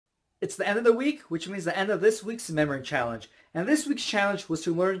it's the end of the week, which means the end of this week's memory challenge. And this week's challenge was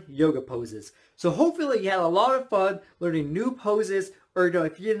to learn yoga poses. So hopefully you had a lot of fun learning new poses, or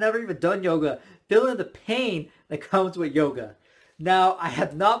if you've never even done yoga, feeling the pain that comes with yoga. Now, I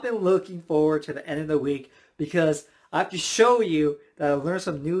have not been looking forward to the end of the week because I have to show you that I learned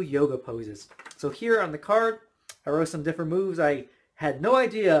some new yoga poses. So here on the card, I wrote some different moves. I had no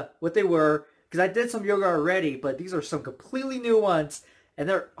idea what they were because I did some yoga already, but these are some completely new ones, and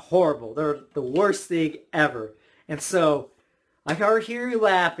they're horrible. They're the worst thing ever. And so I can already hear you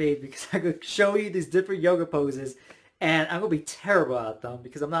laughing because I could show you these different yoga poses, and I'm going to be terrible at them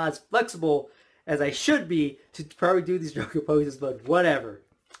because I'm not as flexible as I should be to probably do these yoga poses, but whatever.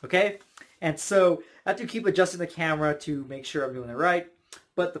 Okay? And so I have to keep adjusting the camera to make sure I'm doing it right.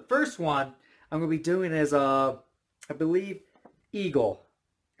 But the first one I'm going to be doing is, I believe, eagle.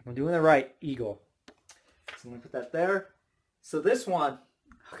 I'm doing it right, eagle. So I'm going to put that there. So this one,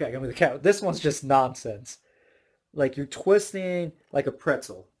 okay, I got to move the camera. This one's just nonsense. Like you're twisting like a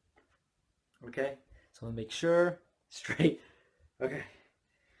pretzel. Okay? So I'm going to make sure, straight. Okay.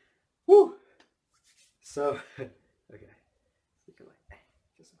 Woo! So, okay.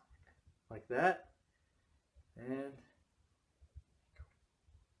 Just like that. And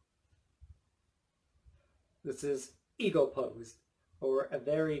this is eagle pose, or a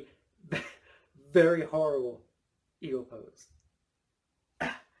very, very horrible eagle pose.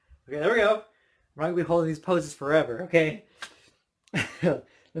 Okay, there we go. I'm not going to be holding these poses forever, okay? Let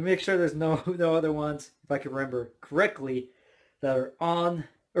me make sure there's no other ones, if I can remember correctly, that are on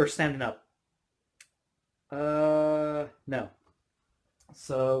or standing up. No.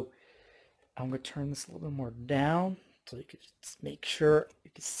 So I'm going to turn this a little bit more down so you can just make sure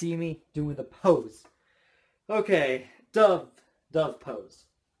you can see me doing the pose. Okay, dove pose.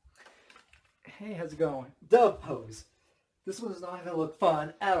 Hey, how's it going? Dove pose. This one does not even look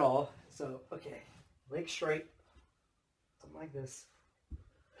fun at all. So, okay, legs straight. Something like this.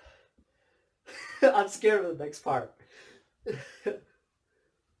 I'm scared of the next part. I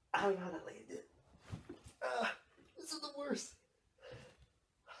don't know how that lady did. This is the worst.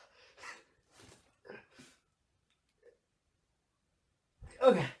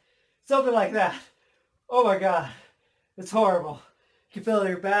 Okay, something like that. Oh my god, it's horrible. You can feel it in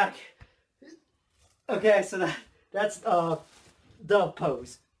your back. Okay, so that's dove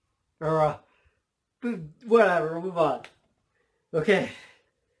pose, or whatever. We'll move on. Okay.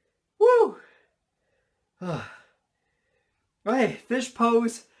 Woo. Okay, fish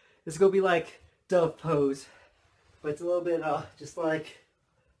pose is gonna be like dove pose, but it's a little bit just like,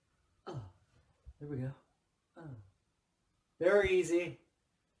 there we go. Very easy.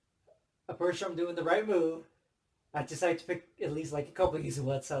 I'm pretty sure I'm doing the right move. I just like to pick at least like a couple of easy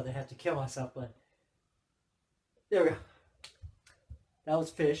ones so they have to kill myself, but there we go. That was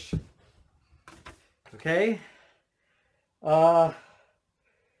fish. Okay. Oh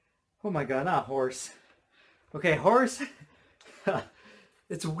my god, not horse. Okay, horse.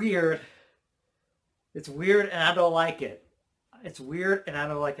 It's weird. It's weird and I don't like it. It's weird and I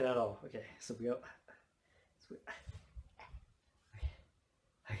don't like it at all. Okay, so we go.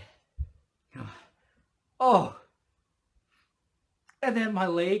 Come on. Oh. And then my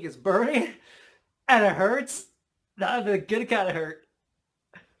leg is burning and it hurts. Not the good kind of hurt.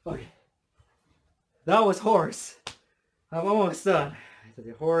 Okay. That was horse. I'm almost done.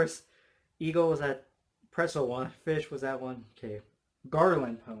 The horse. Eagle was that pretzel one. Fish was that one. Okay.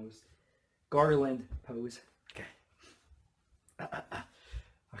 Garland pose. Garland pose. Okay.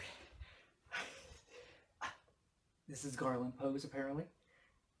 Okay. This is garland pose apparently.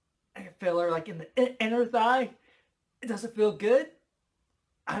 I can feel her like in the inner thigh. It doesn't feel good.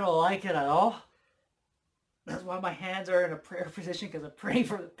 I don't like it at all. That's why my hands are in a prayer position, because I'm praying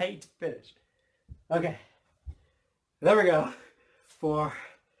for the pain to finish. Okay. There we go. For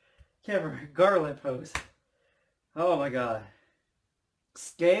camera garland pose. Oh my god.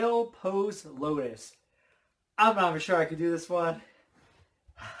 Scale pose lotus. I'm not even sure I could do this one.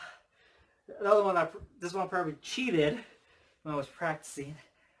 Another one, this one probably cheated when I was practicing.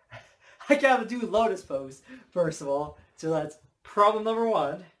 I gotta do lotus pose, first of all. So that's problem number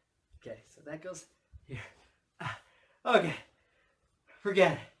one. Okay, so that goes here. Okay,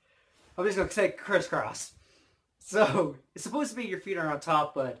 forget it. I'm just gonna say crisscross. So, it's supposed to be your feet are on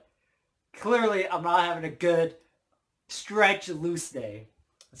top, but clearly I'm not having a good stretch loose day.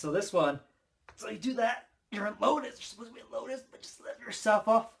 So this one, so you do that, you're in lotus, you're supposed to be in lotus, but just let yourself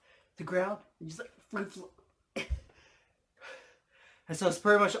off the ground, and just like free flow. And so it's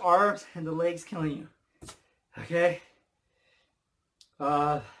pretty much arms and the legs killing you. Okay?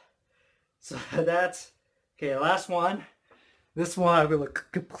 So that's, okay, last one. This one I would look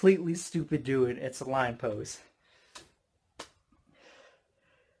completely stupid doing. It's a lion pose.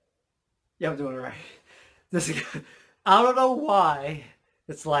 Yeah, I'm doing it right. This is, I don't know why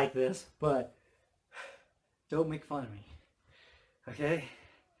it's like this, but don't make fun of me. Okay?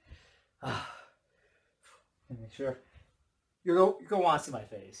 Make sure. You're gonna want to see my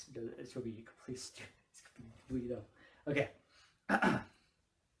face because it's gonna be completely stupid. It's gonna be bleed up. Okay.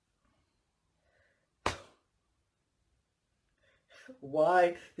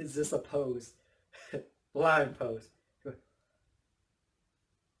 Why is this a pose? Lion pose.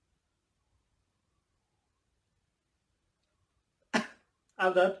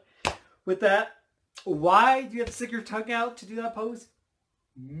 I'm done with that. Why do you have to stick your tongue out to do that pose?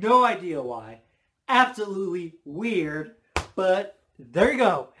 No idea why. Absolutely weird, but there you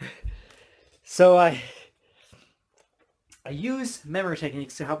go. So I use memory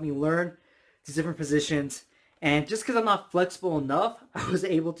techniques to help me learn these different positions, and just because I'm not flexible enough, I was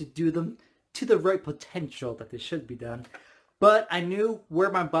able to do them to the right potential that they should be done. But I knew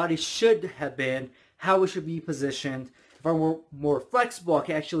where my body should have been, how it should be positioned. If I were more flexible, I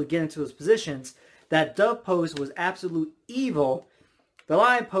could actually get into those positions. That dove pose was absolute evil. The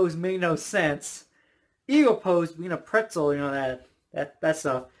lion pose made no sense. Eagle pose being a pretzel, you know, that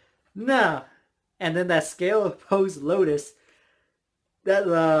stuff. Nah. And then that scale pose lotus, that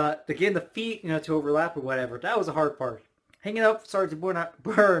to getting the feet, you know, to overlap or whatever, that was a hard part. Hanging up started to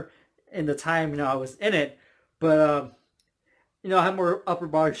burn in the time, you know, I was in it. But you know, I have more upper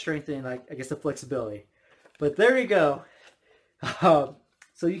body strength and, like, I guess, the flexibility. But there you go.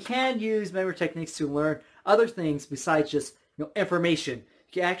 So you can use memory techniques to learn other things besides just, you know, information.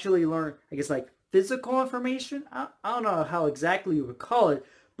 You can actually learn, I guess, like physical information. I don't know how exactly you would call it,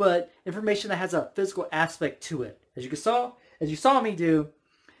 but information that has a physical aspect to it. As you saw me do,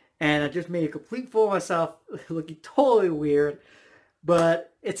 and I just made a complete fool of myself, looking totally weird.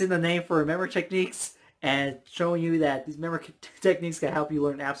 But it's in the name for memory techniques, and showing you that these memory techniques can help you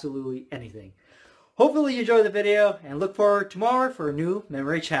learn absolutely anything. Hopefully you enjoyed the video, and look forward tomorrow for a new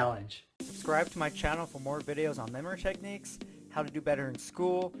memory challenge. Subscribe to my channel for more videos on memory techniques, how to do better in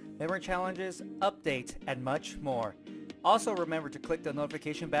school, memory challenges, updates, and much more. Also remember to click the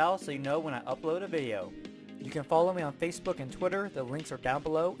notification bell so you know when I upload a video. You can follow me on Facebook and Twitter. The links are down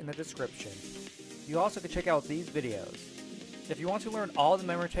below in the description. You also can check out these videos. If you want to learn all the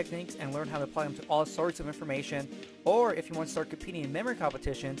memory techniques and learn how to apply them to all sorts of information, or if you want to start competing in memory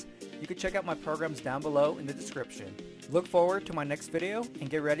competitions, you can check out my programs down below in the description. Look forward to my next video and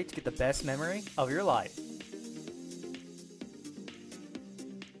get ready to get the best memory of your life.